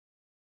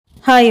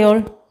Hi all.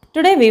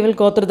 Today we will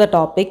go through the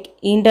topic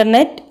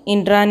internet,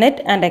 intranet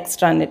and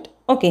extranet.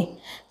 Okay.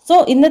 So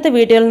ഇന്നത്തെ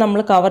വീഡിയോയിൽ നമ്മൾ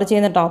cover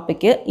ചെയ്യുന്ന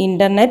topic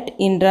internet,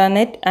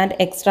 intranet and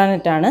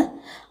extranet ആണ്.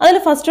 അതിൽ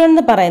first one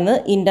എന്ന് പറയുന്നത്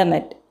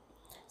ഇന്റർനെറ്റ്.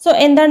 സോ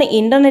എന്താണ്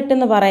ഇന്റർനെറ്റ്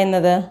എന്ന്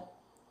പറയുന്നത്?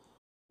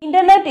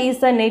 Internet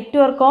is A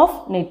network of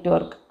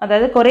network.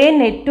 അതായത് കുറേ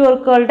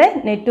നെറ്റ്വർക്കുകളുടെ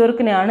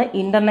നെറ്റ്വർക്കിനെയാണ്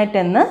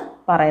ഇന്റർനെറ്റ് എന്ന്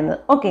പറയുന്നത്.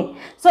 ഓക്കെ.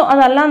 സോ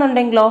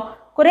അതല്ലാന്നുണ്ടെങ്കിലോ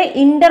കുറേ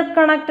ഇൻ്റർ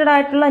കണക്റ്റഡ്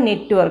ആയിട്ടുള്ള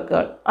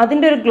നെറ്റ്വർക്കുകൾ,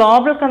 അതിൻ്റെ ഒരു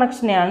ഗ്ലോബൽ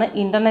കണക്ഷനെയാണ്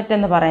ഇൻ്റർനെറ്റ്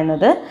എന്ന്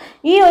പറയുന്നത്.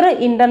 ഈ ഒരു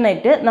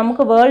ഇൻ്റർനെറ്റ്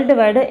നമുക്ക് വേൾഡ്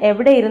വൈഡ്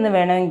എവിടെ ഇരുന്ന്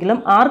വേണമെങ്കിലും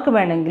ആർക്ക്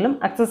വേണമെങ്കിലും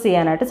ആക്സസ്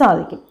ചെയ്യാനായിട്ട്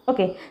സാധിക്കും.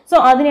 ഓക്കെ. സോ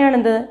അതിനെയാണ്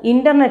എന്ത്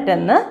ഇൻ്റർനെറ്റ്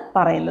എന്ന്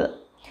പറയുന്നത്.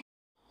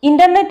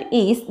 Internet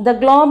is the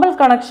global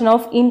connection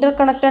of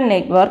interconnected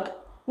network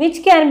which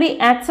can be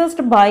accessed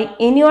by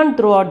anyone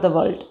throughout the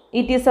world.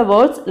 It is the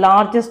world's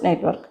largest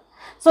network.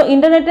 So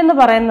internet എന്ന്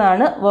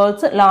പറയുന്നതാണ്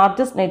വേൾഡ്സ്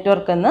ലാർജസ്റ്റ്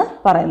നെറ്റ്വർക്ക് എന്ന്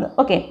പറയുന്നത്.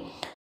 Okay.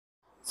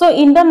 So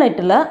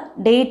ഇൻ്റർനെറ്റിൽ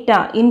data,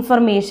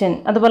 information,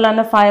 അതുപോലെ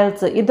തന്നെ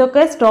files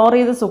ഇതൊക്കെ store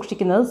ചെയ്ത്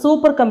സൂക്ഷിക്കുന്നത്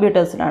super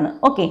കമ്പ്യൂട്ടേഴ്സിലാണ്.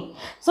 Okay.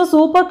 So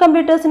super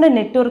കമ്പ്യൂട്ടേഴ്സിൻ്റെ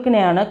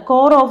നെറ്റ്വർക്കിനെയാണ്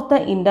core of the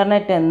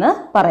internet എന്ന്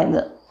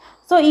പറയുന്നത്.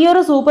 സോ ഈ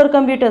ഒരു സൂപ്പർ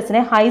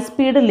കമ്പ്യൂട്ടേഴ്സിനെ ഹൈ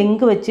സ്പീഡ്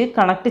ലിങ്ക് വെച്ച്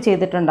കണക്ട്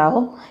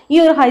ചെയ്തിട്ടുണ്ടാവും. ഈ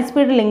ഒരു high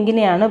speed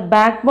ലിങ്കിനെയാണ്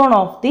back bone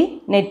of the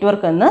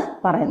network എന്ന്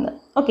പറയുന്നത്.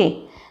 Okay.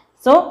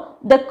 So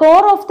the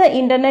core of the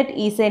internet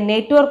is A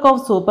network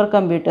of super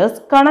computers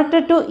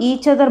connected to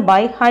each other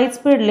by high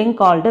speed link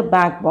called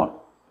back bone.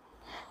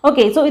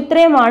 Okay. So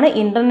ഇത്രയുമാണ്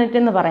internet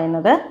എന്ന്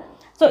പറയുന്നത്.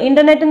 So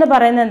internet എന്ന്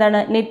പറയുന്നത് എന്താണ്?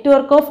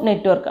 Network of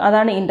network,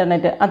 അതാണ്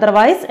internet.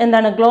 Otherwise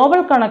എന്താണ്?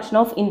 Global connection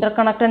of inter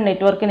connected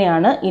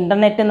നെറ്റ്വർക്കിനെയാണ്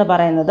internet എന്ന്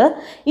പറയുന്നത്.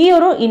 ഈ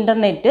ഒരു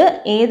ഇൻ്റർനെറ്റ്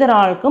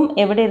ഏതൊരാൾക്കും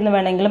എവിടെ ഇരുന്ന്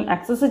വേണമെങ്കിലും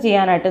ആക്സസ്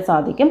ചെയ്യാനായിട്ട്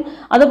സാധിക്കും.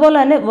 അതുപോലെ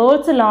തന്നെ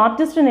വേൾഡ്സ്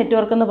ലാർജസ്റ്റ്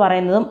നെറ്റ്വർക്ക് എന്ന്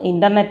പറയുന്നതും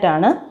ഇൻ്റർനെറ്റ്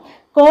ആണ്.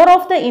 കോർ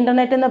ഓഫ് ദ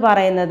ഇൻ്റർനെറ്റ് എന്ന്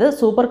പറയുന്നത്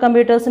സൂപ്പർ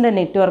കമ്പ്യൂട്ടേഴ്സിൻ്റെ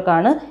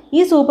നെറ്റ്വർക്കാണ്. ഈ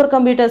സൂപ്പർ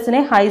കമ്പ്യൂട്ടേഴ്സിനെ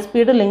ഹൈ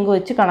സ്പീഡ് ലിങ്ക്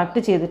വെച്ച് കണക്ട്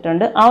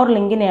ചെയ്തിട്ടുണ്ട്. ആ ഒരു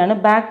ലിങ്കിനെയാണ്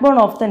back bone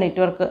of the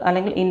network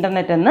അല്ലെങ്കിൽ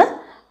ഇൻ്റർനെറ്റ് എന്ന്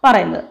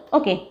പറയുന്നത്.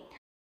 ഓക്കെ.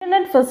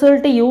 ഇൻ്റർനെറ്റ്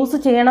ഫെസിലിറ്റി യൂസ്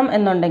ചെയ്യണം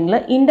എന്നുണ്ടെങ്കിൽ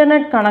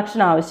ഇൻ്റർനെറ്റ് കണക്ഷൻ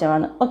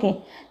ആവശ്യമാണ്. ഓക്കെ.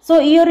 സോ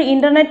ഈ ഒരു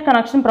ഇൻ്റർനെറ്റ്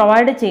കണക്ഷൻ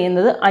പ്രൊവൈഡ്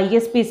ചെയ്യുന്നത്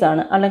ISPs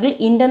ആണ്, അല്ലെങ്കിൽ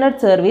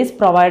ഇൻ്റർനെറ്റ് സർവീസ്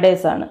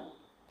പ്രൊവൈഡേഴ്സ് ആണ്.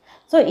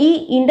 സോ ഈ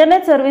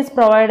ഇൻ്റർനെറ്റ് സർവീസ്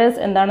പ്രൊവൈഡേഴ്സ്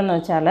എന്താണെന്ന്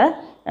വെച്ചാൽ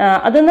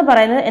അതെന്ന്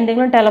പറയുന്നത്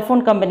എന്തെങ്കിലും telephone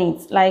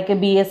companies like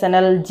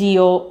BSNL,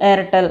 Jio,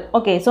 Airtel.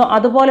 Okay. So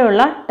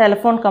അതുപോലെയുള്ള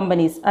ടെലിഫോൺ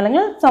കമ്പനീസ്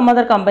അല്ലെങ്കിൽ സം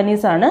അതർ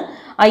കമ്പനീസ് ആണ്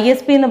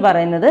ISP എന്ന്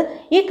പറയുന്നത്.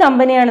 ഈ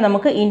കമ്പനിയാണ്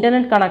നമുക്ക്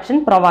ഇൻ്റർനെറ്റ് കണക്ഷൻ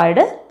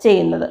പ്രൊവൈഡ്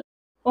ചെയ്യുന്നത്.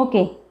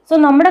 ഓക്കെ. സോ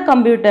നമ്മുടെ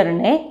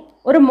കമ്പ്യൂട്ടറിനെ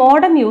ഒരു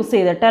മോഡം യൂസ്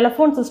ചെയ്ത്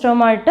ടെലിഫോൺ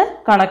സിസ്റ്റവുമായിട്ട്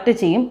കണക്ട്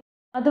ചെയ്യും.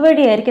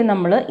 അതുവഴിയായിരിക്കും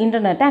നമ്മൾ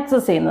ഇൻ്റർനെറ്റ്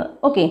ആക്സസ് ചെയ്യുന്നത്.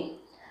 Okay.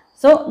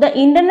 So the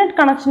internet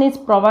connection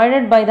is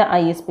provided by the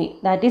ISP,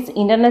 that is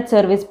internet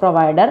service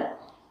provider.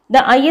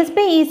 The ISP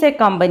is a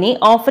company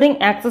offering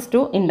access to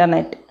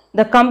internet.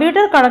 The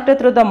computer connected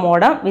through the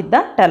modem with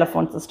the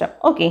telephone system.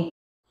 Okay.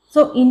 So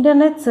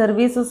internet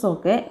services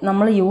ഒക്കെ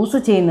നമ്മൾ use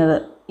ചെയ്യുന്നത്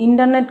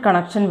internet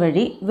connection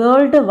വഴി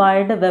world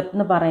wide web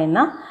എന്ന് പറയുന്ന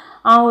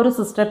ആ ഒരു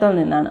സിസ്റ്റത്തിൽ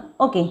നിന്നാണ്.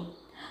 ഓക്കെ.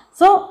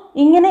 സോ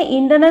ഇങ്ങനെ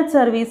ഇൻ്റർനെറ്റ്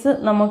സർവീസ്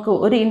നമുക്ക്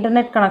ഒരു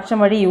ഇൻ്റർനെറ്റ് കണക്ഷൻ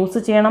വഴി യൂസ്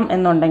ചെയ്യണം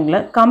എന്നുണ്ടെങ്കിൽ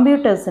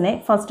കമ്പ്യൂട്ടേഴ്സിനെ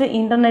ഫസ്റ്റ്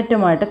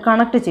ഇൻ്റർനെറ്റുമായിട്ട്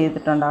കണക്ട്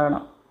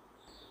ചെയ്തിട്ടുണ്ടാകണം.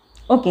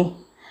 ഓക്കെ.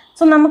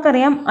 സോ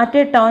നമുക്കറിയാം at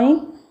A time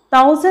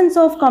thousands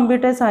of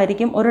computers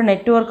ആയിരിക്കും ഒരു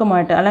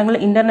നെറ്റ്വർക്കുമായിട്ട് അല്ലെങ്കിൽ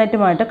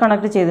ഇൻ്റർനെറ്റുമായിട്ട്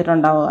കണക്ട്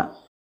ചെയ്തിട്ടുണ്ടാവുക.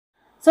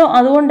 സോ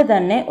അതുകൊണ്ട്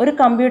തന്നെ ഒരു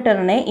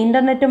കമ്പ്യൂട്ടറിനെ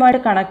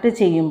ഇൻ്റർനെറ്റുമായിട്ട് കണക്ട്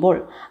ചെയ്യുമ്പോൾ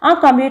ആ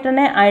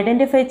കമ്പ്യൂട്ടറിനെ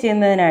ഐഡൻറ്റിഫൈ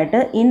ചെയ്യുന്നതിനായിട്ട്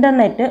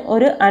ഇൻ്റർനെറ്റ്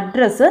ഒരു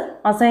അഡ്രസ്സ്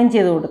അസൈൻ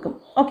ചെയ്ത് കൊടുക്കും.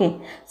 ഓക്കെ.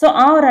 സോ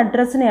ആ ഒരു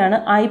അഡ്രസ്സിനെയാണ്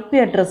IP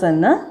അഡ്രസ്സ്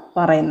എന്ന്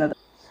പറയുന്നത്.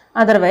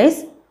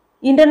 അതർവൈസ്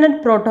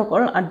ഇൻ്റർനെറ്റ്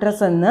പ്രോട്ടോകോൾ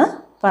അഡ്രസ്സ് എന്ന്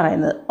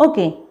പറയുന്നത്.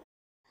 ഓക്കെ.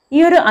 ഈ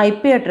ഒരു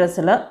IP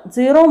അഡ്രസ്സിൽ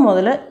 0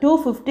 മുതൽ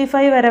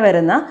 255 വരെ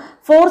വരുന്ന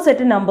 4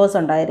 സെറ്റ് നമ്പേഴ്സ്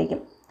ഉണ്ടായിരിക്കും.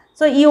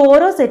 സോ ഈ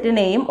ഓരോ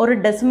സെറ്റിനെയും ഒരു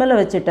ഡെസിമൽ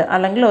വെച്ചിട്ട്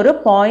അല്ലെങ്കിൽ ഒരു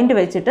പോയിന്റ്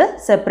വെച്ചിട്ട്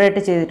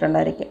സെപ്പറേറ്റ്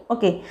ചെയ്തിട്ടുണ്ടായിരിക്കും.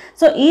 ഓക്കെ.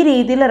 സോ ഈ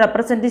രീതിയിൽ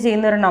റെപ്രസെൻറ്റ്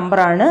ചെയ്യുന്ന ഒരു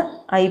നമ്പറാണ്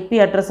IP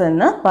അഡ്രസ്സ്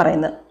എന്ന്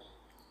പറയുന്നത്.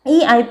 ഈ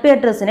IP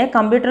അഡ്രസ്സിനെ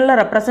കമ്പ്യൂട്ടറിൽ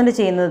റെപ്രസെൻറ്റ്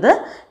ചെയ്യുന്നത്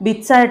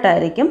ബിറ്റ്സ്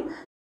ആയിട്ടായിരിക്കും.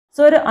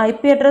 സോ ഒരു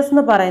IP അഡ്രസ്സ്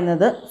എന്ന്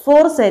പറയുന്നത്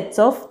 4 sets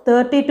of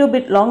 32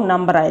 bit long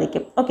number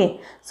ആയിരിക്കും. ഓക്കെ.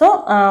 സോ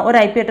ഒരു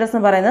IP അഡ്രസ്സ്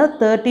എന്ന് പറയുന്നത്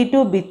 32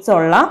 ബിറ്റ്സ്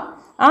ഉള്ള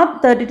ആ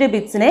 32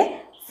 ബിറ്റ്സിനെ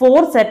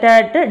 4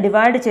 സെറ്റായിട്ട്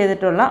ഡിവൈഡ്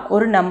ചെയ്തിട്ടുള്ള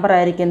ഒരു നമ്പർ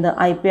ആയിരിക്കും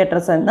IP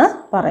അഡ്രസ്സ് എന്ന്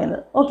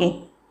പറയുന്നത്. ഓക്കെ.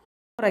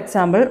 ഫോർ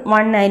എക്സാമ്പിൾ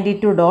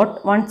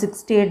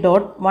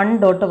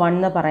 192.168.1.1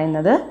 എന്ന്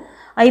പറയുന്നത്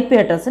IP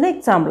അഡ്രസ്സിന്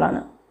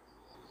എക്സാമ്പിളാണ്.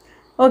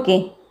 Okay.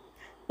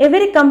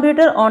 Every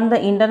computer on the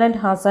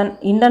internet has an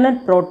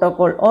internet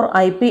protocol or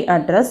IP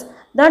address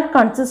that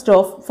consists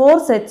of 4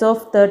 sets of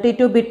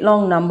 32-bit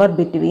long number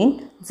between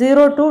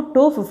 0 to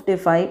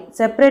 255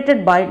 separated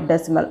by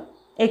decimal.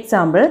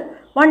 Example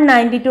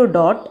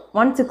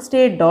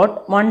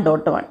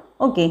 192.168.1.1.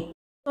 Okay.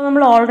 So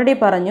നമ്മൾ already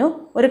പറഞ്ഞു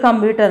ഒരു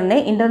കമ്പ്യൂട്ടറിനെ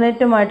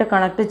ഇൻ്റർനെറ്റുമായിട്ട്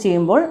connect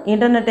ചെയ്യുമ്പോൾ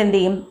internet എന്ത്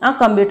ചെയ്യും? ആ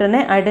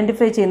കമ്പ്യൂട്ടറിനെ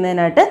identify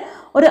ചെയ്യുന്നതിനായിട്ട്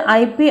ഒരു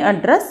IP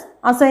address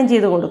assign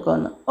ചെയ്ത്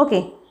കൊടുക്കുമെന്ന്. ഓക്കെ.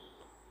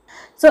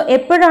 സോ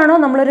എപ്പോഴാണോ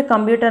നമ്മളൊരു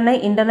കമ്പ്യൂട്ടറിനെ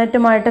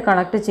ഇൻ്റർനെറ്റുമായിട്ട്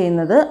കണക്ട്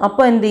ചെയ്യുന്നത്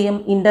അപ്പോൾ എന്ത് ചെയ്യും,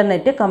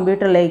 ഇൻ്റർനെറ്റ്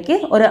കമ്പ്യൂട്ടറിലേക്ക്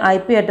ഒരു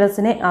IP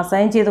അഡ്രസ്സിനെ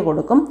അസൈൻ ചെയ്ത്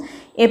കൊടുക്കും.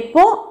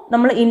 എപ്പോൾ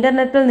നമ്മൾ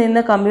ഇൻ്റർനെറ്റിൽ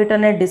നിന്ന്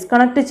കമ്പ്യൂട്ടറിനെ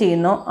ഡിസ്കണക്ട്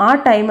ചെയ്യുന്നോ ആ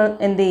ടൈമിൽ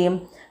എന്ത് ചെയ്യും,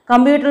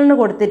 കമ്പ്യൂട്ടറിന്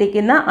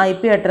കൊടുത്തിരിക്കുന്ന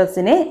IP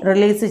അഡ്രസ്സിനെ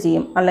റിലീസ്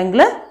ചെയ്യും,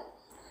 അല്ലെങ്കിൽ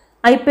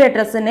IP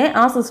അഡ്രസ്സിനെ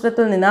ആ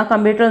സിസ്റ്റത്തിൽ നിന്ന് ആ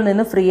കമ്പ്യൂട്ടറിൽ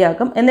നിന്ന് ഫ്രീ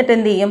ആക്കും. എന്നിട്ട്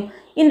എന്ത് ചെയ്യും,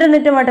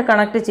 ഇൻ്റർനെറ്റുമായിട്ട്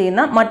കണക്ട്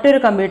ചെയ്യുന്ന മറ്റൊരു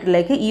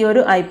കമ്പ്യൂട്ടറിലേക്ക് ഈ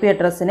ഒരു IP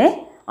അഡ്രസ്സിനെ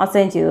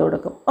അസൈൻ ചെയ്ത്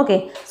കൊടുക്കും. ഓക്കെ,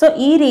 സോ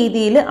ഈ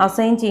രീതിയിൽ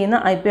അസൈൻ ചെയ്യുന്ന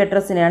IP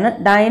അഡ്രസ്സിനെയാണ്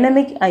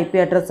ഡൈനാമിക്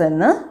IP അഡ്രസ്സ്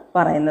എന്ന്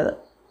പറയുന്നത്.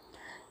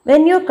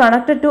 When you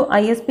connected to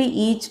ISP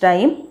each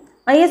time,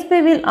 ISP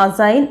will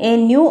assign a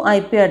new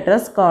IP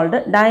address called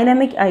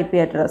dynamic IP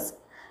address.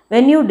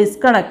 When you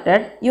disconnected,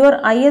 your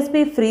ISP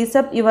frees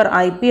up your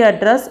IP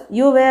address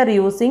you were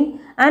using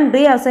and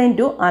reassign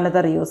to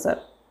another user.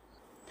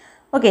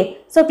 Okay,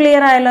 so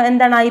clear ആയല്ലോ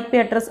എന്താണ് IP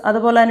address,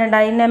 അതുപോലെ തന്നെ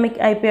dynamic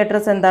IP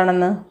address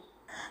എന്താണെന്ന്.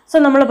 So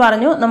നമ്മൾ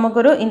പറഞ്ഞു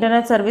നമുക്കൊരു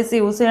internet service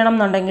use ചെയ്യണം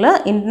എന്നുണ്ടെങ്കിൽ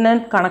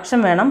ഇൻ്റർനെറ്റ് കണക്ഷൻ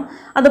വേണം.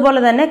 അതുപോലെ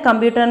തന്നെ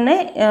കമ്പ്യൂട്ടറിനെ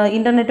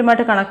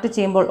ഇൻ്റർനെറ്റുമായിട്ട് കണക്ട്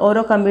ചെയ്യുമ്പോൾ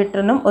ഓരോ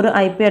കമ്പ്യൂട്ടറിനും ഒരു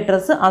IP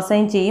അഡ്രസ്സ്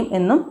അസൈൻ ചെയ്യും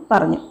എന്നും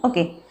പറഞ്ഞു.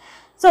 ഓക്കെ,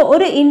 സോ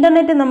ഒരു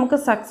ഇൻ്റർനെറ്റ് നമുക്ക്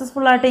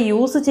സക്സസ്ഫുൾ ആയിട്ട്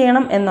യൂസ്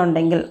ചെയ്യണം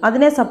എന്നുണ്ടെങ്കിൽ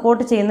അതിനെ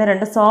സപ്പോർട്ട് ചെയ്യുന്ന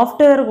 2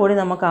 സോഫ്റ്റ്വെയർ കൂടി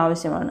നമുക്ക്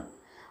ആവശ്യമാണ്.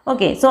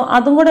 ഓക്കെ, സോ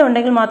അതും കൂടെ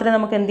ഉണ്ടെങ്കിൽ മാത്രമേ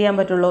നമുക്ക് എന്ത് ചെയ്യാൻ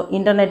പറ്റുള്ളൂ,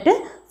 ഇൻ്റർനെറ്റ്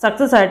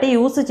സക്സസ് ആയിട്ട്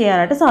യൂസ്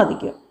ചെയ്യാനായിട്ട്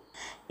സാധിക്കൂ.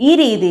 ഈ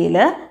രീതിയിൽ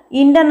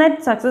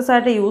ഇൻ്റർനെറ്റ് സക്സസ്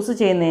ആയിട്ട് യൂസ്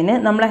ചെയ്യുന്നതിന്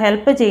നമ്മളെ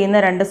ഹെൽപ്പ് ചെയ്യുന്ന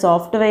 2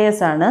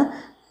 സോഫ്റ്റ്വെയർസാണ്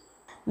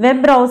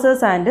web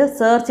browsers and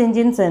search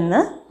engines എന്ന്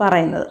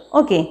പറയുന്നത്.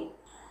 Okay,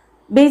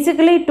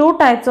 basically 2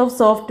 types of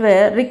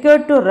software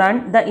required to run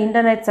the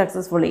internet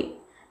successfully,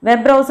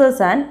 web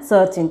browsers and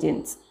search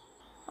engines.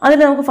 അതിൽ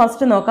നമുക്ക്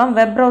ഫസ്റ്റ് നോക്കാം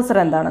വെബ് ബ്രൗസർ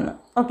എന്താണെന്ന്.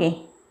 Okay,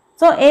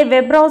 so a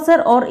web browser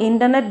or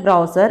internet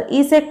browser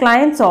is a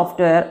client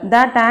software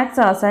that acts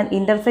as an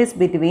interface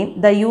between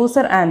the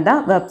user and the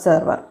web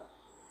server.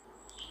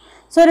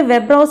 So ഒരു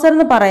web browser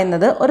എന്ന്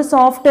പറയുന്നത് ഒരു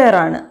software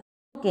ആണ്.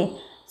 Okay,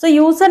 so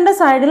യൂസറിൻ്റെ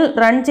സൈഡിൽ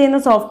run ചെയ്യുന്ന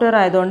software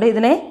ആയതുകൊണ്ട്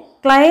ഇതിനെ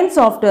client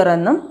software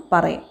എന്നും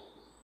പറയും.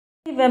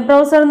 ഈ വെബ്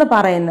ബ്രൗസർ എന്ന്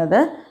പറയുന്നത്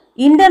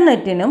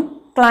ഇൻ്റർനെറ്റിനും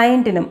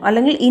ക്ലയൻറ്റിനും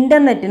അല്ലെങ്കിൽ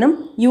ഇൻ്റർനെറ്റിനും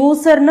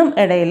യൂസറിനും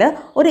ഇടയിൽ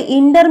ഒരു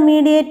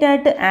ഇൻ്റർമീഡിയറ്റ്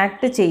ആയിട്ട്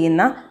ആക്ട്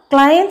ചെയ്യുന്ന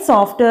ക്ലയൻറ്റ്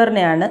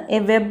സോഫ്റ്റ്വെയറിനെയാണ് എ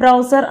വെബ്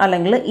ബ്രൗസർ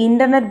അല്ലെങ്കിൽ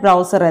ഇൻ്റർനെറ്റ്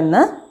ബ്രൗസർ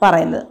എന്ന്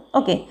പറയുന്നത്.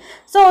 ഓക്കെ,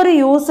 സോ ഒരു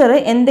യൂസർ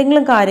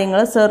എന്തെങ്കിലും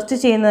കാര്യങ്ങൾ സെർച്ച്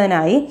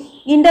ചെയ്യുന്നതിനായി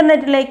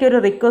ഇൻ്റർനെറ്റിലേക്ക് ഒരു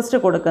റിക്വസ്റ്റ്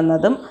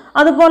കൊടുക്കുന്നതും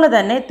അതുപോലെ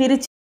തന്നെ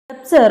തിരിച്ച്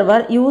വെബ്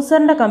സെർവർ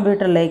യൂസറിൻ്റെ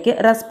കമ്പ്യൂട്ടറിലേക്ക്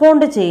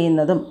റെസ്പോണ്ട്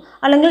ചെയ്യുന്നതും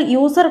അല്ലെങ്കിൽ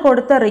യൂസർ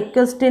കൊടുത്ത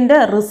റിക്വസ്റ്റിൻ്റെ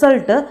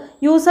റിസൾട്ട്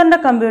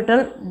യൂസറിൻ്റെ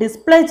കമ്പ്യൂട്ടറിൽ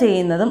ഡിസ്പ്ലേ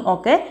ചെയ്യുന്നതും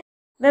ഒക്കെ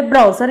വെബ്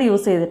ബ്രൗസർ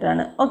യൂസ്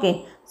ചെയ്തിട്ടാണ്. Okay,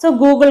 so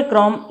Google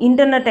Chrome,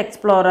 internet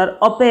explorer,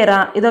 Opera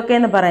ഇതൊക്കെ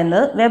എന്ന്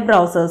പറയുന്നത് വെബ്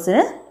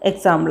ബ്രൗസേഴ്സിന്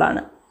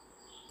എക്സാമ്പിളാണ്.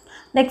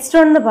 നെക്സ്റ്റ്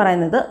വൺ എന്ന്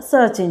പറയുന്നത്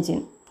സെർച്ച് എഞ്ചിൻ.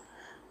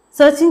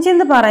 സെർച്ച് എഞ്ചിൻ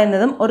എന്ന്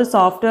പറയുന്നതും ഒരു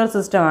സോഫ്റ്റ്വെയർ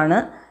സിസ്റ്റമാണ്.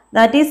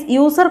 ദാറ്റ് ഈസ്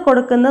യൂസർ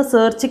കൊടുക്കുന്ന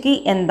സെർച്ച് കീ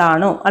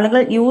എന്താണോ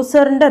അല്ലെങ്കിൽ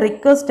യൂസറിൻ്റെ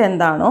റിക്വസ്റ്റ്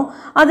എന്താണോ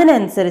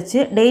അതിനനുസരിച്ച്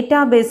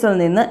ഡേറ്റാബേസിൽ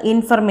നിന്ന്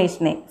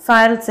ഇൻഫർമേഷനെ,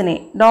 ഫയൽസിനെ,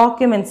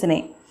 ഡോക്യുമെൻസിനെ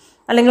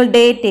അല്ലെങ്കിൽ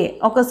ഡേറ്റയെ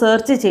ഒക്കെ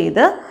സെർച്ച്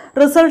ചെയ്ത്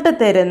റിസൾട്ട്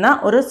തരുന്ന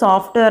ഒരു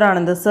സോഫ്റ്റ്വെയർ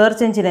ആണെന്ത്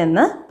സെർച്ച് എഞ്ചിൻ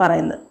എന്ന്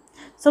പറയുന്നത്.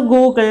 സോ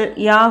ഗൂഗിൾ,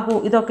 യാഹൂ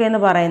ഇതൊക്കെ എന്ന്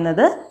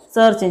പറയുന്നത്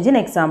സെർച്ച് എഞ്ചിൻ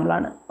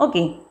എക്സാമ്പിളാണ്.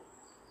 Okay,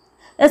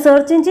 A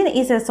search engine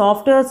is A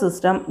software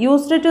system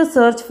used to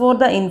search for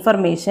the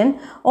information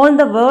on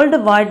the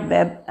world wide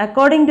web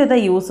according to the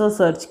user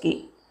search key.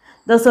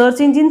 The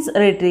search engines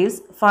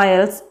retrieves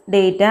files,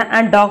 data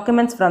and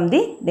documents from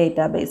the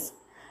database.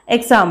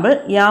 Example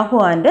Yahoo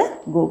and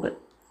Google.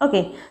 Okay,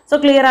 so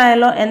clear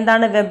ആയല്ലോ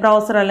എന്താണ് web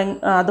browser അല്ലെങ്കിൽ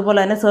അതുപോലെ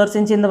തന്നെ search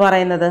engine എന്ന്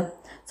പറയുന്നത്.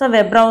 So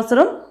web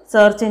ബ്രൗസറും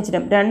search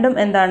എഞ്ചിനും രണ്ടും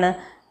എന്താണ്,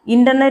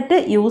 internet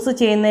use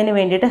ചെയ്യുന്നതിന്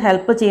വേണ്ടിയിട്ട്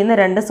ഹെൽപ്പ് ചെയ്യുന്ന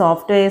 2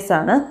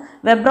 സോഫ്റ്റ്വെയർസാണ്.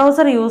 വെബ്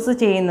ബ്രൗസർ യൂസ്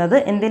ചെയ്യുന്നത്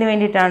എന്തിനു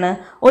വേണ്ടിയിട്ടാണ്,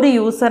 ഒരു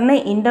യൂസറിനെ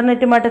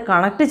ഇൻ്റർനെറ്റുമായിട്ട്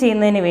കണക്ട്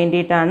ചെയ്യുന്നതിന്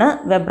വേണ്ടിയിട്ടാണ്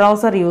വെബ്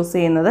ബ്രൗസർ യൂസ്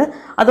ചെയ്യുന്നത്.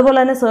 അതുപോലെ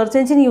തന്നെ സെർച്ച്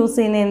എഞ്ചിൻ യൂസ്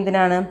ചെയ്യുന്നത്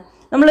എന്തിനാണ്,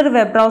 നമ്മളൊരു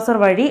വെബ് ബ്രൗസർ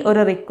വഴി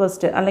ഒരു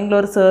റിക്വസ്റ്റ് അല്ലെങ്കിൽ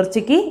ഒരു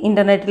സെർച്ച് കീ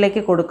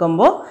ഇൻ്റർനെറ്റിലേക്ക്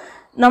കൊടുക്കുമ്പോൾ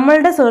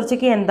നമ്മളുടെ സെർച്ച്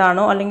കീ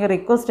എന്താണോ അല്ലെങ്കിൽ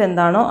റിക്വസ്റ്റ്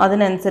എന്താണോ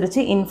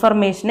അതിനനുസരിച്ച്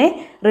ഇൻഫർമേഷനെ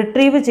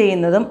റിട്രീവ്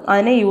ചെയ്യുന്നതും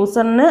അതിനെ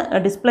യൂസറിന്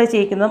ഡിസ്പ്ലേ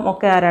ചെയ്യിക്കുന്നതും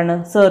ഒക്കെ ആരാണ്,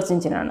 സെർച്ച്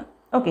എഞ്ചിനാണ്.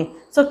 ഓക്കെ,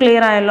 സോ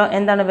ക്ലിയർ ആയല്ലോ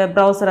എന്താണ് വെബ്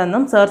ബ്രൗസർ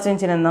എന്നും സെർച്ച്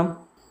എഞ്ചിൻ എന്നും.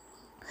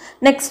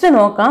 നെക്സ്റ്റ്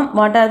നോക്കാം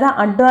what are the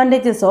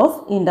advantages of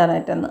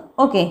internet എന്ന്.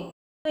 ഓക്കെ,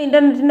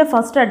 ഇൻ്റർനെറ്റിൻ്റെ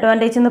ഫസ്റ്റ്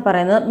അഡ്വാൻറ്റേജ് എന്ന്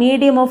പറയുന്നത്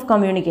medium of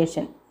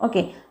communication.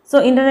 Okay, so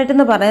internet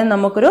എന്ന് പറയുന്നത്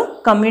നമുക്കൊരു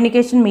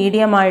കമ്മ്യൂണിക്കേഷൻ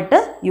മീഡിയമായിട്ട്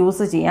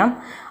യൂസ് ചെയ്യാം.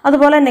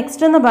 അതുപോലെ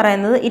നെക്സ്റ്റ് എന്ന്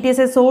പറയുന്നത് it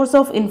is A source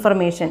of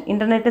information.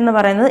 Internet എന്ന്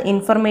പറയുന്നത്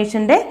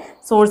ഇൻഫർമേഷൻ്റെ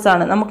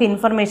സോഴ്സാണ്. നമുക്ക്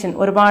ഇൻഫർമേഷൻ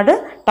ഒരുപാട്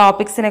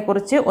ടോപ്പിക്സിനെ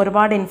കുറിച്ച്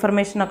ഒരുപാട്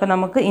ഇൻഫർമേഷനൊക്കെ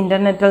നമുക്ക്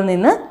ഇൻ്റർനെറ്റിൽ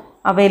നിന്ന്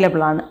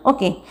അവൈലബിൾ ആണ്.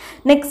 Okay,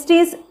 next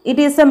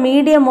it is A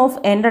medium of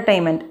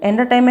entertainment.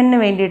 എൻ്റർടൈൻമെൻറ്റിന്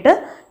വേണ്ടിയിട്ട്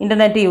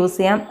ഇൻ്റർനെറ്റ് യൂസ്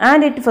ചെയ്യാം.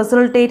 And it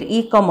facilitate E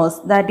commerce,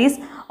 that is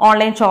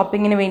online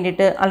ഷോപ്പിങ്ങിന്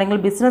വേണ്ടിയിട്ട് അല്ലെങ്കിൽ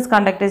ബിസിനസ്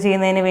കണ്ടക്ട്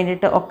ചെയ്യുന്നതിന്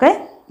വേണ്ടിയിട്ട് ഒക്കെ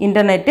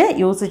ഇൻ്റർനെറ്റ്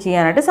യൂസ്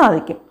ചെയ്യാനായിട്ട്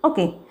സാധിക്കും.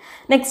 ഓക്കെ,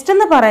 നെക്സ്റ്റ്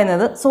എന്ന്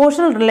പറയുന്നത്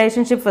സോഷ്യൽ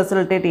റിലേഷൻഷിപ്പ്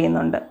ഫെസിലിറ്റേറ്റ്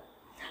ചെയ്യുന്നുണ്ട്.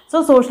 സോ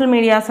സോഷ്യൽ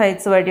മീഡിയ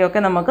സൈറ്റ്സ്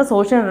വഴിയൊക്കെ നമുക്ക്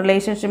സോഷ്യൽ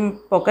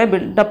റിലേഷൻഷിപ്പ് ഒക്കെ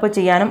ബിൽഡപ്പ്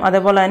ചെയ്യാനും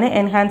അതേപോലെ തന്നെ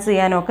എൻഹാൻസ്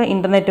ചെയ്യാനും ഒക്കെ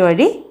ഇൻ്റർനെറ്റ്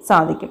വഴി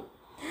സാധിക്കും.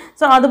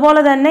 സോ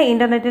അതുപോലെ തന്നെ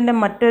ഇൻ്റർനെറ്റിൻ്റെ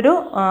മറ്റൊരു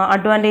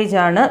അഡ്വാൻറ്റേജ്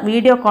ആണ്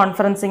വീഡിയോ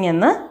കോൺഫറൻസിങ്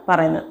എന്ന്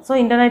പറയുന്നത്. സോ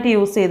ഇൻ്റർനെറ്റ്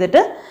യൂസ്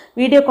ചെയ്തിട്ട്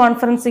വീഡിയോ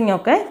കോൺഫറൻസിങ്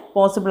ഒക്കെ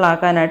പോസിബിൾ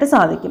ആക്കാനായിട്ട്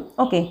സാധിക്കും.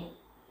 ഓക്കെ,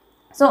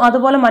 സോ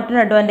അതുപോലെ മറ്റൊരു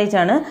അഡ്വാൻറ്റേജ്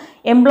ആണ്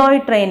എംപ്ലോയി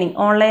ട്രെയിനിങ്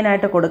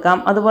ഓൺലൈനായിട്ട് കൊടുക്കാം.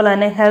 അതുപോലെ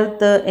തന്നെ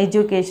health,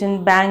 education,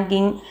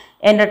 banking,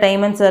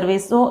 entertainment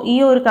service. So ഈ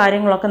ഒരു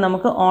കാര്യങ്ങളൊക്കെ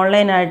നമുക്ക്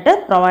ഓൺലൈനായിട്ട്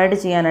പ്രൊവൈഡ്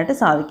ചെയ്യാനായിട്ട്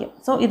സാധിക്കും.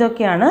 സോ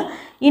ഇതൊക്കെയാണ്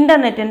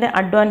ഇൻ്റർനെറ്റിൻ്റെ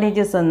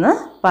അഡ്വാൻറ്റേജസ് എന്ന്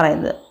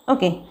പറയുന്നത്.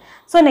 ഓക്കെ,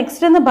 സോ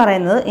നെക്സ്റ്റ് എന്ന്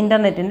പറയുന്നത്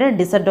ഇൻ്റർനെറ്റിൻ്റെ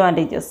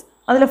ഡിസഡ്വാൻറ്റേജസ്.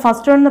 അതിൽ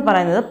ഫസ്റ്റ് എന്ന്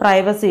പറയുന്നത്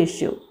പ്രൈവസി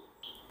ഇഷ്യൂ.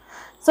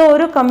 സോ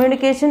ഒരു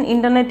കമ്മ്യൂണിക്കേഷൻ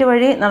ഇൻ്റർനെറ്റ്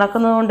വഴി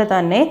നടക്കുന്നതുകൊണ്ട്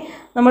തന്നെ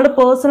നമ്മുടെ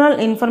പേഴ്സണൽ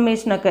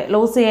ഇൻഫർമേഷനൊക്കെ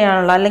ലോസ്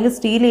ചെയ്യാനുള്ള അല്ലെങ്കിൽ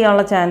സ്റ്റീൽ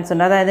ചെയ്യാനുള്ള ചാൻസ്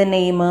ഉണ്ട്. അതായത്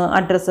name,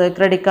 address,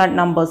 credit card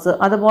numbers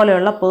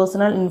അതുപോലെയുള്ള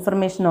പേഴ്സണൽ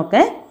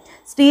ഇൻഫർമേഷനൊക്കെ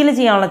സ്റ്റീൽ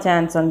ചെയ്യാനുള്ള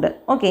ചാൻസ് ഉണ്ട്.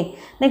 ഓക്കെ,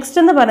 നെക്സ്റ്റ്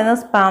എന്ന് പറയുന്നത്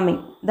spamming,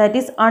 that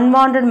is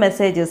unwanted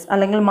messages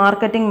അല്ലെങ്കിൽ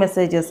മാർക്കറ്റിംഗ്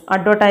മെസ്സേജസ്,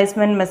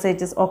 അഡ്വർടൈസ്മെൻറ്റ്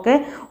മെസ്സേജസ് ഒക്കെ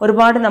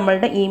ഒരുപാട്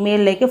നമ്മളുടെ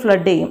ഇമെയിലിലേക്ക്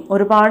ഫ്ലഡ് ചെയ്യും,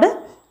 ഒരുപാട്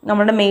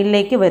നമ്മുടെ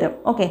മെയിലിലേക്ക് വരും.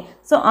 ഓക്കെ,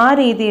 സോ ആ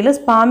രീതിയിൽ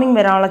സ്പാമിങ്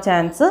വരാനുള്ള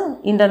ചാൻസ്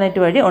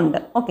ഇൻ്റർനെറ്റ് വഴി ഉണ്ട്.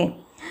 ഓക്കെ,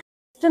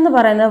 നെക്സ്റ്റ് എന്ന്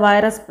പറയുന്നത്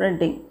virus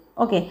spreading.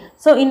 Okay,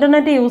 so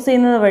internet use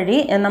ചെയ്യുന്നത് വഴി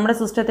നമ്മുടെ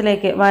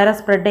സിസ്റ്റത്തിലേക്ക് വൈറസ്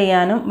സ്പ്രെഡ്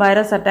ചെയ്യാനും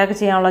വൈറസ് അറ്റാക്ക്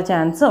ചെയ്യാനുള്ള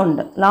ചാൻസ്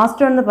ഉണ്ട്.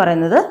 ലാസ്റ്റ് എന്ന്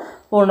പറയുന്നത്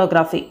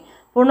പോർണോഗ്രാഫി.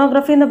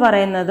 പോർണോഗ്രാഫി എന്ന്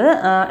പറയുന്നത്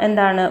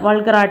എന്താണ്,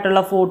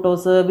 വൾഗറായിട്ടുള്ള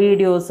ഫോട്ടോസ്,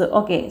 വീഡിയോസ്.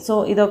 ഓക്കെ, സോ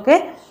ഇതൊക്കെ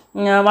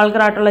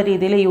വൾഗറായിട്ടുള്ള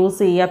രീതിയിൽ യൂസ്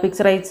ചെയ്യുക,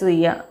 പിക്ചറൈസ്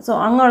ചെയ്യുക. സോ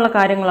അങ്ങനെയുള്ള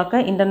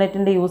കാര്യങ്ങളൊക്കെ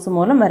ഇൻ്റർനെറ്റിൻ്റെ യൂസ്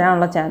മൂലം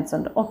വരാനുള്ള ചാൻസ്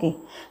ഉണ്ട്. ഓക്കെ,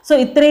 സോ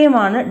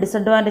ഇത്രയുമാണ്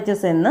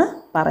ഡിസഡ്വാൻറ്റേജസ് എന്ന്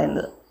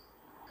പറയുന്നത്.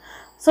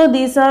 So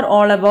these are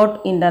all about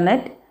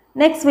internet.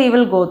 Next we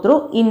will go through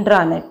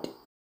intranet.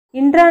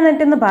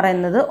 Intranet എന്ന്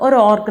പറയുന്നത് ഒരു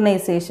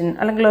ഓർഗനൈസേഷൻ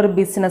അല്ലെങ്കിൽ ഒരു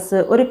ബിസിനസ്,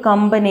 ഒരു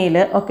കമ്പനിയിൽ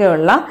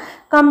ഒക്കെയുള്ള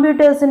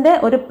കമ്പ്യൂട്ടേഴ്സിൻ്റെ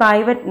ഒരു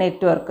പ്രൈവറ്റ്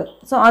നെറ്റ്വർക്ക്.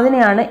 സോ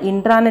അതിനെയാണ്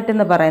ഇൻട്രാനെറ്റ്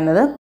എന്ന്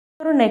പറയുന്നത്.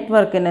 ഒരു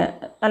നെറ്റ്വർക്കിന്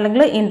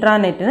അല്ലെങ്കിൽ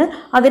ഇൻട്രാനെറ്റിന്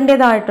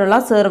അതിൻ്റേതായിട്ടുള്ള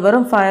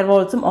സെർവറും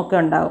ഫയർവാൾസും ഒക്കെ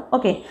ഉണ്ടാകും.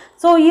 ഓക്കെ,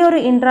 സോ ഈ ഒരു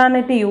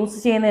ഇൻട്രാനെറ്റ് യൂസ്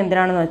ചെയ്യുന്നത്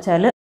എന്തിനാണെന്ന്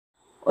വെച്ചാൽ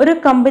ഒരു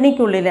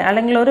കമ്പനിക്കുള്ളിൽ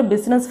അല്ലെങ്കിൽ ഒരു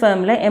ബിസിനസ്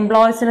ഫേമിലെ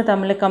എംപ്ലോയീസിന്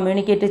തമ്മിൽ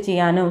കമ്മ്യൂണിക്കേറ്റ്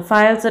ചെയ്യാനും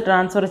ഫയൽസ്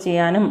ട്രാൻസ്ഫർ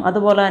ചെയ്യാനും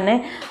അതുപോലെ തന്നെ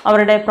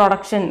അവരുടെ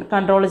പ്രൊഡക്ഷൻ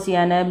കൺട്രോൾ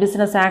ചെയ്യാനും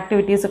ബിസിനസ്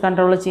ആക്ടിവിറ്റീസ്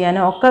കൺട്രോൾ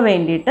ചെയ്യാനും ഒക്കെ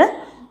വേണ്ടിയിട്ട്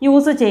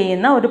യൂസ്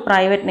ചെയ്യുന്ന ഒരു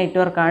പ്രൈവറ്റ്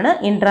നെറ്റ്വർക്കാണ്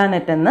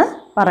ഇൻട്രാനെറ്റ് എന്ന്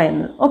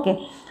പറയുന്നത്. ഓക്കെ,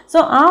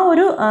 സോ ആ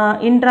ഒരു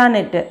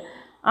ഇൻട്രാനെറ്റ്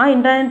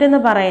എന്ന്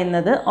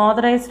പറയുന്നത്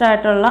ഓതറൈസ്ഡ്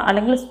ആയിട്ടുള്ള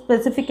അല്ലെങ്കിൽ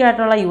സ്പെസിഫിക്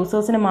ആയിട്ടുള്ള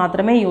യൂസേഴ്സിന്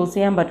മാത്രമേ യൂസ്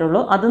ചെയ്യാൻ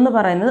പറ്റുള്ളൂ. അതെന്ന്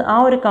പറയുന്നത് ആ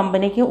ഒരു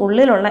കമ്പനിക്ക്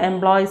ഉള്ളിലുള്ള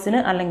എംപ്ലോയീസിന്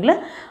അല്ലെങ്കിൽ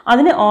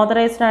അതിന്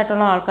ഓതറൈസ്ഡ്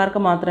ആയിട്ടുള്ള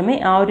ആൾക്കാർക്ക് മാത്രമേ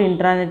ആ ഒരു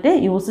ഇൻട്രാനെറ്റ്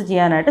യൂസ്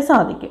ചെയ്യാനായിട്ട്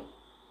സാധിക്കൂ.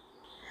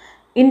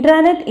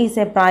 Intranet is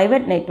A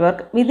private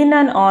network within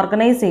an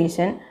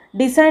organisation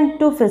designed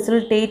to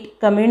facilitate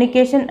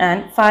communication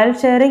and file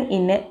sharing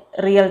in a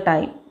real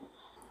time.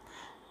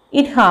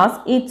 It has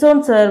its own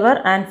server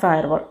and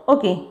firewall.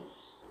 Okay.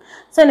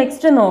 So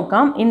next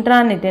നോക്കാം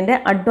ഇൻട്രാനെറ്റിൻ്റെ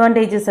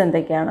advantages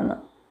എന്തൊക്കെയാണെന്ന്.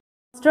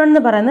 First one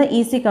എന്ന് പറയുന്നത്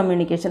easy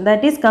communication,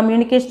 that is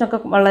കമ്മ്യൂണിക്കേഷനൊക്കെ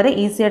വളരെ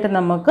easy ആയിട്ട്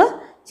നമുക്ക്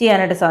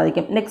ചെയ്യാനായിട്ട്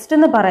സാധിക്കും. Next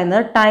എന്ന്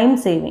പറയുന്നത് ടൈം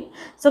സേവിങ്.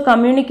 സോ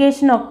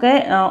കമ്മ്യൂണിക്കേഷനൊക്കെ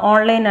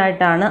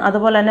ഓൺലൈനായിട്ടാണ്,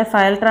 അതുപോലെ തന്നെ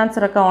ഫയൽ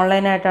ട്രാൻസ്ഫർ ഒക്കെ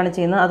ഓൺലൈനായിട്ടാണ്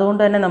ചെയ്യുന്നത്.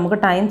 അതുകൊണ്ട് തന്നെ നമുക്ക്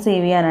ടൈം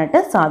സേവ്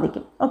ചെയ്യാനായിട്ട്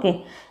സാധിക്കും. ഓക്കെ,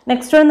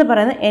 നെക്സ്റ്റ് എന്ന്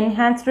പറയുന്നത്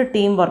എൻഹാൻസ്ഡ്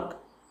ടീം വർക്ക്.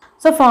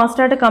 സോ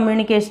ഫാസ്റ്റായിട്ട്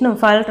കമ്മ്യൂണിക്കേഷനും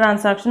ഫയൽ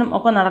ട്രാൻസാക്ഷനും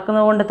ഒക്കെ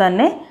നടക്കുന്നതുകൊണ്ട്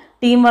തന്നെ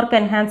ടീം വർക്ക്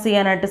എൻഹാൻസ്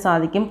ചെയ്യാനായിട്ട്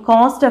സാധിക്കും.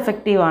 കോസ്റ്റ്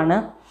എഫക്റ്റീവ് ആണ്.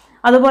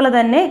 അതുപോലെ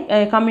തന്നെ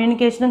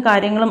കമ്മ്യൂണിക്കേഷനും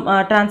കാര്യങ്ങളും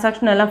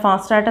ട്രാൻസാക്ഷനും എല്ലാം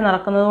ഫാസ്റ്റായിട്ട്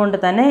നടക്കുന്നത് കൊണ്ട്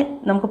തന്നെ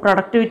നമുക്ക്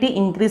പ്രൊഡക്ടിവിറ്റി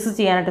ഇൻക്രീസ്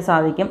ചെയ്യാനായിട്ട്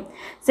സാധിക്കും.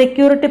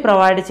 സെക്യൂരിറ്റി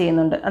പ്രൊവൈഡ്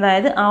ചെയ്യുന്നുണ്ട്.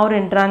 അതായത് ആ ഒരു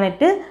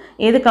ഇൻട്രാനെറ്റ്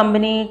ഏത്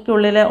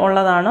കമ്പനിക്കുള്ളിൽ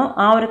ഉള്ളതാണോ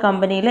ആ ഒരു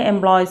കമ്പനിയിലെ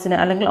എംപ്ലോയീസിന്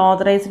അല്ലെങ്കിൽ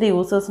ഓതറൈസ്ഡ്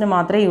യൂസേഴ്സിന്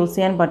മാത്രമേ യൂസ്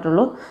ചെയ്യാൻ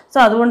പറ്റുള്ളൂ. സോ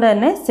അതുകൊണ്ട്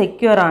തന്നെ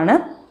സെക്യൂർ ആണ്.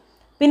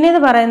 പിന്നീട്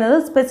പറയുന്നത്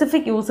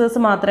സ്പെസിഫിക്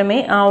യൂസേഴ്സ് മാത്രമേ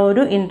ആ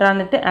ഒരു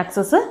ഇൻട്രാനെറ്റ്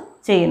ആക്സസ്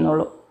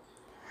ചെയ്യുന്നുള്ളൂ.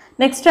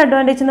 നെക്സ്റ്റ്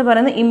അഡ്വാൻറ്റേജ് എന്ന്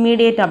പറയുന്നത്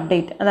ഇമ്മീഡിയറ്റ്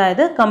അപ്ഡേറ്റ്.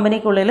 അതായത്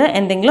കമ്പനിക്കുള്ളിൽ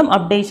എന്തെങ്കിലും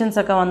അപ്ഡേഷൻസ്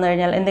ഒക്കെ വന്നു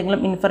കഴിഞ്ഞാൽ,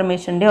 എന്തെങ്കിലും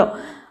ഇൻഫർമേഷൻ്റെയോ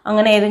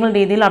അങ്ങനെ ഏതെങ്കിലും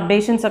രീതിയിൽ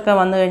അപ്ഡേഷൻസ് ഒക്കെ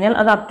വന്നു കഴിഞ്ഞാൽ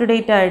അത് അപ് ടു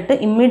ഡേറ്റ് ആയിട്ട്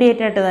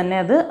ഇമ്മീഡിയറ്റ് ആയിട്ട് തന്നെ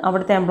അത്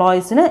അവിടുത്തെ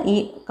എംപ്ലോയീസിന് ഈ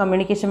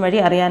കമ്മ്യൂണിക്കേഷൻ വഴി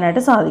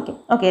അറിയാനായിട്ട് സാധിക്കും.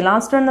 ഓക്കെ,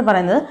 ലാസ്റ്റ് എന്ന്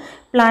പറയുന്നത്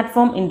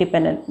പ്ലാറ്റ്ഫോം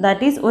ഇൻഡിപെൻഡൻറ്റ്.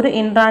 ദാറ്റ് ഈസ് ഒരു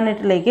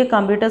ഇൻട്രാനെറ്റിലേക്ക്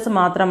കമ്പ്യൂട്ടേഴ്സ്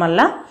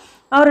മാത്രമല്ല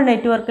ആ ഒരു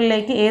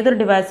നെറ്റ്വർക്കിലേക്ക് ഏതൊരു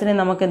ഡിവൈസിനെ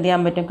നമുക്ക് എന്ത്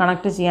ചെയ്യാൻ പറ്റും,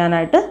 കണക്ട്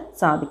ചെയ്യാനായിട്ട്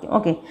സാധിക്കും.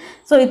 ഓക്കെ,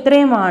 സോ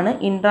ഇത്രയുമാണ്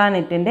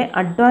ഇൻട്രാനെറ്റിൻ്റെ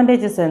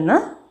അഡ്വാൻറ്റേജസ് എന്ന്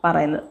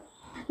പറയുന്നത്.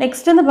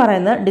 നെക്സ്റ്റ് എന്ന്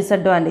പറയുന്നത്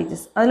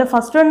ഡിസഡ്വാൻറ്റേജസ്. അതിൽ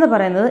ഫസ്റ്റ് വൺ എന്ന്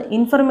പറയുന്നത്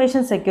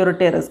information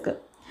security risk.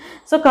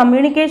 So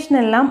communication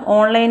എല്ലാം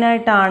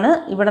ഓൺലൈനായിട്ടാണ്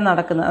ഇവിടെ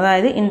നടക്കുന്നത്.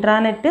 അതായത്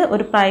ഇൻട്രാനെറ്റ്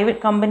ഒരു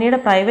കമ്പനിയുടെ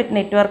പ്രൈവറ്റ്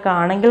നെറ്റ്വർക്ക്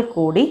ആണെങ്കിൽ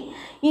കൂടി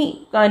ഈ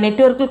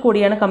നെറ്റ്വർക്കിൽ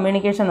കൂടിയാണ്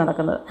കമ്മ്യൂണിക്കേഷൻ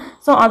നടക്കുന്നത്.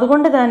 സോ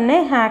അതുകൊണ്ട് തന്നെ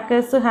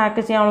ഹാക്കേഴ്സ്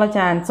ഹാക്ക് ചെയ്യാനുള്ള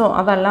ചാൻസോ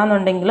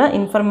അതല്ലാന്നുണ്ടെങ്കിൽ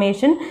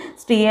ഇൻഫർമേഷൻ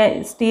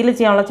സ്റ്റീൽ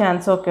ചെയ്യാനുള്ള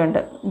ചാൻസോ ഒക്കെ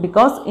ഉണ്ട്.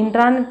 ബിക്കോസ്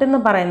ഇൻട്രാനെറ്റ്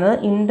എന്ന് പറയുന്നത്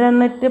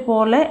ഇൻ്റർനെറ്റ്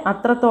പോലെ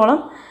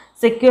അത്രത്തോളം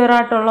സെക്യൂർ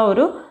ആയിട്ടുള്ള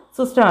ഒരു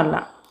സിസ്റ്റം അല്ല.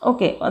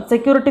 ഓക്കെ,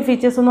 സെക്യൂരിറ്റി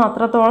ഫീച്ചേഴ്സൊന്നും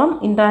അത്രത്തോളം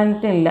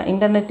ഇൻറ്റർനെറ്റിനില്ല,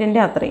 ഇൻ്റർനെറ്റിൻ്റെ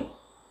അത്രയും.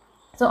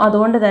 സോ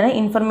അതുകൊണ്ട് തന്നെ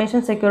ഇൻഫർമേഷൻ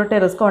സെക്യൂരിറ്റി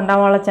റിസ്ക്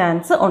ഉണ്ടാവാനുള്ള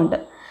ചാൻസ് ഉണ്ട്.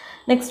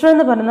 നെക്സ്റ്റ്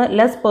എന്ന് പറയുന്നത്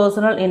less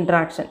personal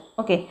interaction.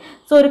 Okay,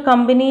 so ഒരു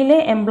കമ്പനിയിലെ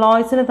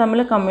എംപ്ലോയീസിന്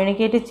തമ്മിൽ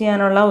കമ്മ്യൂണിക്കേറ്റ്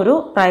ചെയ്യാനുള്ള ഒരു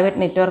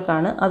പ്രൈവറ്റ്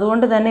നെറ്റ്വർക്കാണ്.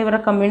 അതുകൊണ്ട് തന്നെ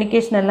ഇവരുടെ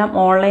കമ്മ്യൂണിക്കേഷൻ എല്ലാം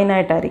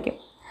ഓൺലൈനായിട്ടായിരിക്കും.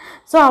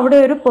 സോ അവിടെ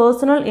ഒരു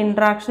പേഴ്സണൽ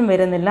ഇൻട്രാക്ഷൻ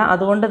വരുന്നില്ല.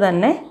 അതുകൊണ്ട്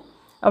തന്നെ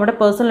അവിടെ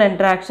പേഴ്സണൽ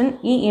ഇൻട്രാക്ഷൻ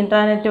ഈ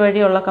ഇൻട്രാനെറ്റ്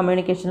വഴിയുള്ള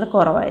കമ്മ്യൂണിക്കേഷനിൽ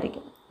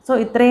കുറവായിരിക്കും. സോ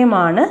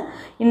ഇത്രയുമാണ്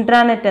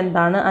ഇൻട്രാനെറ്റ്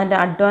എന്താണ്, അതിൻ്റെ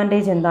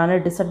അഡ്വാൻറ്റേജ് എന്താണ്,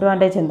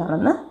 ഡിസഡ്വാൻറ്റേജ്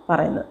എന്താണെന്ന്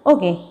പറയുന്നത്.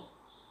 Okay,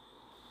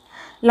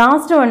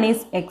 last one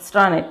is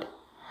extranet.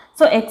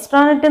 So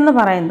extranet എന്ന്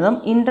പറയുന്നതും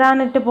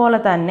ഇൻട്രാനെറ്റ് പോലെ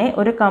തന്നെ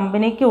ഒരു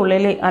കമ്പനിക്ക്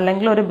ഉള്ളിൽ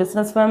അല്ലെങ്കിൽ ഒരു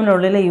ബിസിനസ്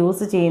ഫേമിനുള്ളിൽ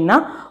യൂസ് ചെയ്യുന്ന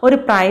ഒരു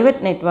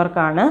പ്രൈവറ്റ്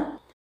നെറ്റ്വർക്കാണ്.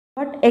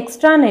 ബട്ട്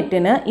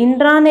എക്സ്ട്രാനെറ്റിന്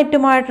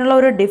ഇൻട്രാനെറ്റുമായിട്ടുള്ള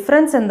ഒരു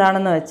ഡിഫറൻസ്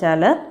എന്താണെന്ന്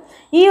വെച്ചാൽ,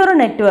 ഈ ഒരു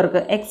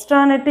നെറ്റ്വർക്ക്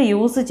എക്സ്ട്രാനെറ്റ്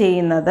യൂസ്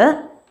ചെയ്യുന്നത്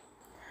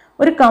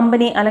ഒരു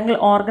കമ്പനി അല്ലെങ്കിൽ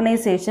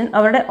ഓർഗനൈസേഷൻ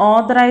അവരുടെ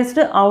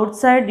ഓതറൈസ്ഡ്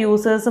ഔട്ട്സൈഡ്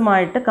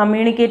യൂസേഴ്സുമായിട്ട്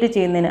കമ്മ്യൂണിക്കേറ്റ്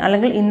ചെയ്യുന്നതിന്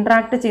അല്ലെങ്കിൽ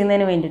ഇൻട്രാക്ട്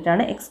ചെയ്യുന്നതിന്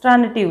വേണ്ടിയിട്ടാണ്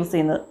എക്സ്ട്രാനെറ്റ് യൂസ്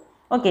ചെയ്യുന്നത്.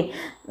 ഓക്കെ,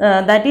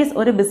 ദാറ്റ് ഈസ്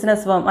ഒരു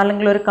ബിസിനസ് ഫേം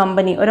അല്ലെങ്കിൽ ഒരു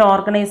കമ്പനി, ഒരു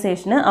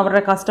ഓർഗനൈസേഷന്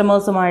അവരുടെ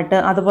കസ്റ്റമേഴ്സുമായിട്ട്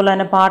അതുപോലെ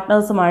തന്നെ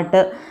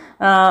പാർട്ട്നേഴ്സുമായിട്ട്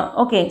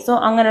ഓക്കെ, സോ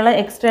അങ്ങനെയുള്ള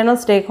എക്സ്റ്റേണൽ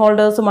സ്റ്റേക്ക്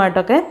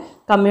ഹോൾഡേഴ്സുമായിട്ടൊക്കെ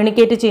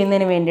കമ്മ്യൂണിക്കേറ്റ്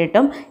ചെയ്യുന്നതിന്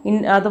വേണ്ടിയിട്ടും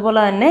അതുപോലെ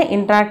തന്നെ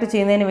ഇൻട്രാക്ട്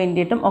ചെയ്യുന്നതിന്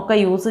വേണ്ടിയിട്ടും ഒക്കെ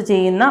യൂസ്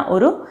ചെയ്യുന്ന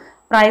ഒരു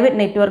പ്രൈവറ്റ്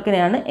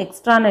നെറ്റ്വർക്കിനെയാണ്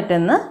എക്സ്ട്രാനെറ്റ്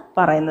എന്ന്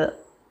പറയുന്നത്.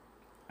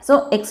 So,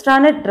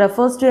 extranet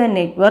refers to a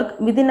network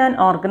within an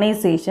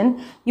organization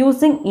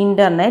using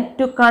internet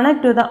to connect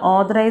to the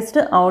authorized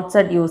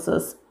outside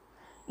users.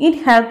 It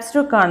helps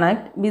to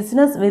connect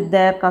business with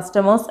their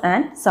customers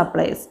and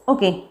suppliers.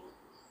 Okay.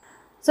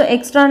 So,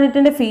 extranet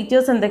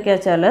features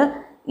എന്തൊക്കെയാച്ചാൽ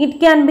it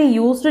can be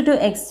used to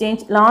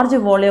exchange large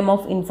volume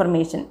of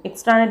information.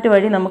 Extranet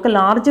വഴി നമുക്ക്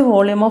large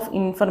volume of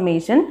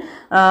information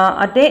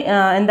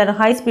എന്താണ്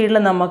high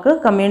സ്പീഡിൽ നമുക്ക്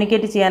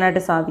communicate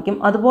ചെയ്യാനായിട്ട് സാധിക്കും.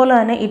 അതുപോലെ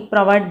തന്നെ it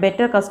provide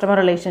better customer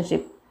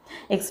relationship.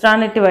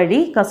 Extranet വഴി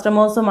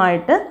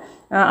കസ്റ്റമേഴ്സുമായിട്ട്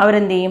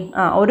അവരെന്ത് ചെയ്യും,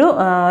 ഒരു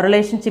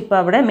റിലേഷൻഷിപ്പ്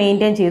അവിടെ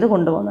മെയിൻറ്റെയിൻ ചെയ്ത്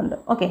കൊണ്ടുപോകുന്നുണ്ട്.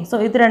 ഓക്കെ, സോ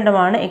ഇത്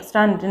രണ്ടുമാണ്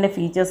എക്സ്ട്രാനെറ്റിൻ്റെ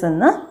ഫീച്ചേഴ്സ്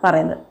എന്ന്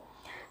പറയുന്നത്.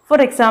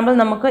 ഫോർ എക്സാമ്പിൾ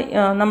നമുക്ക്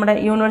നമ്മുടെ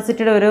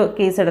യൂണിവേഴ്സിറ്റിയുടെ ഒരു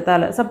കേസ്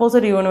എടുത്താൽ, സപ്പോസ്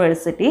ഒരു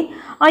യൂണിവേഴ്സിറ്റി,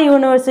 ആ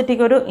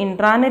യൂണിവേഴ്സിറ്റിക്ക് ഒരു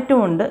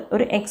ഇൻട്രാനെറ്റും ഉണ്ട്,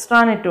 ഒരു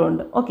എക്സ്ട്രാനെറ്റും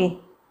ഉണ്ട്. ഓക്കെ,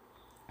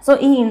 സോ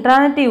ഈ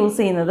ഇൻട്രാനെറ്റ് യൂസ്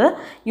ചെയ്യുന്നത്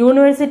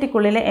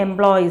യൂണിവേഴ്സിറ്റിക്കുള്ളിലെ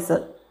എംപ്ലോയീസ്,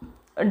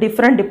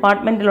 ഡിഫറെൻറ്റ്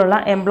ഡിപ്പാർട്ട്മെൻറ്റിലുള്ള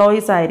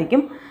എംപ്ലോയീസ്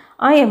ആയിരിക്കും.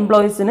 ആ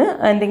എംപ്ലോയീസിന്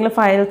എന്തെങ്കിലും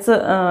ഫയൽസ്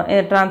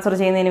ട്രാൻസ്ഫർ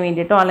ചെയ്യുന്നതിന്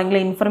വേണ്ടിയിട്ടോ അല്ലെങ്കിൽ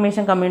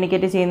ഇൻഫർമേഷൻ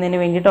കമ്മ്യൂണിക്കേറ്റ് ചെയ്യുന്നതിന്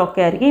വേണ്ടിയിട്ടോ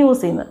ഒക്കെ ആയിരിക്കും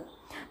യൂസ് ചെയ്യുന്നത്.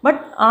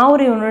 ബട്ട് ആ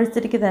ഒരു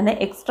യൂണിവേഴ്സിറ്റിക്ക് തന്നെ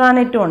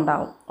എക്സ്ട്രാനെറ്റും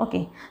ഉണ്ടാവും.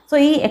 ഓക്കെ, സോ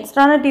ഈ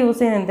എക്സ്ട്രാനെറ്റ് യൂസ്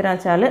ചെയ്യുന്നത്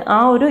എന്തിനാണെന്ന് വെച്ചാൽ,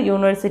 ആ ഒരു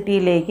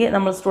യൂണിവേഴ്സിറ്റിയിലേക്ക്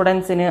നമ്മൾ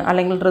സ്റ്റുഡൻസിന്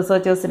അല്ലെങ്കിൽ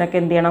റിസർച്ചേഴ്സിനൊക്കെ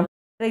എന്ത് ചെയ്യണം,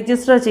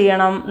 രജിസ്റ്റർ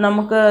ചെയ്യണം,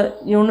 നമുക്ക്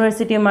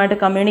യൂണിവേഴ്സിറ്റിയുമായിട്ട്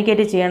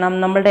കമ്മ്യൂണിക്കേറ്റ് ചെയ്യണം,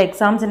 നമ്മളുടെ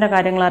എക്സാംസിൻ്റെ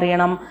കാര്യങ്ങൾ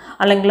അറിയണം,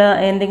 അല്ലെങ്കിൽ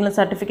എന്തെങ്കിലും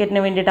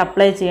സർട്ടിഫിക്കറ്റിന് വേണ്ടിയിട്ട്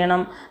അപ്ലൈ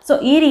ചെയ്യണം. സോ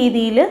ഈ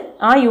രീതിയിൽ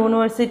ആ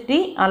യൂണിവേഴ്സിറ്റി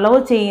അലോ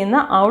ചെയ്യുന്ന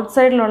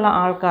ഔട്ട്സൈഡിലുള്ള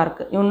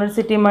ആൾക്കാർക്ക്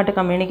യൂണിവേഴ്സിറ്റിയുമായിട്ട്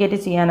കമ്മ്യൂണിക്കേറ്റ്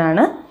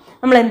ചെയ്യാനാണ്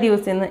നമ്മൾ എന്ത്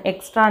യൂസ് ചെയ്യുന്നത്,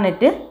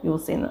 എക്സ്ട്രാനെറ്റ്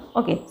യൂസ് ചെയ്യുന്നത്.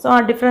 ഓക്കെ, സോ ആ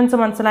ഡിഫറൻസ്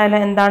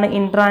മനസ്സിലായല്ലോ, എന്താണ്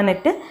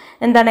ഇൻട്രാനെറ്റ്,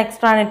 എന്താണ്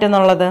എക്സ്ട്രാനെറ്റ്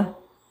എന്നുള്ളത്.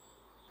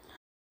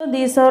 So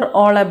these are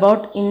all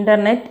about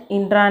internet,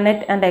 intranet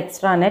and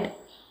extranet.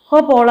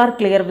 Hope all are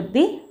clear with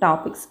the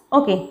topics.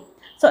 Okay,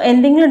 so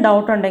എന്തെങ്കിലും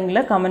ഡൗട്ട് ഉണ്ടെങ്കിൽ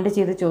കമൻറ്റ്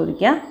ചെയ്ത്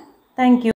ചോദിക്കുക. Thank you.